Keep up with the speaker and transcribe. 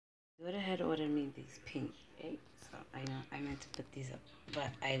daughter had ordered me these pink, right? So I know I meant to put these up, but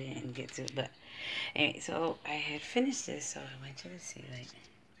I didn't get to. But anyway, so I had finished this, so I want you to see, like,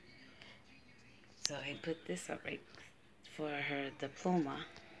 so I put this up right for her diploma.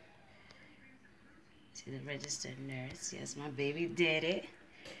 She's a registered nurse. Yes, my baby did it.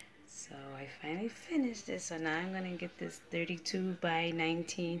 So I finally finished this. So now I'm gonna get this 32 by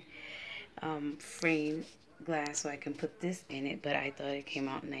 19 frame glass so I can put this in it. But I thought it came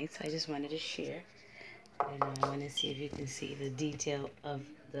out nice, so I just wanted to share. And I want to see if you can see the detail of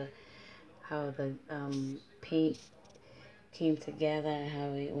the how the paint came together and how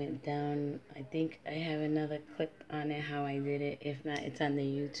it went down. I think I have another clip on it how I did it. If not, it's on the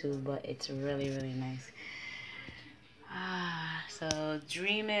YouTube, but it's really, really nice. So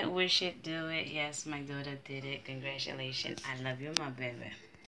dream it, wish it, do it. Yes, my daughter did it. Congratulations. I love you, my baby.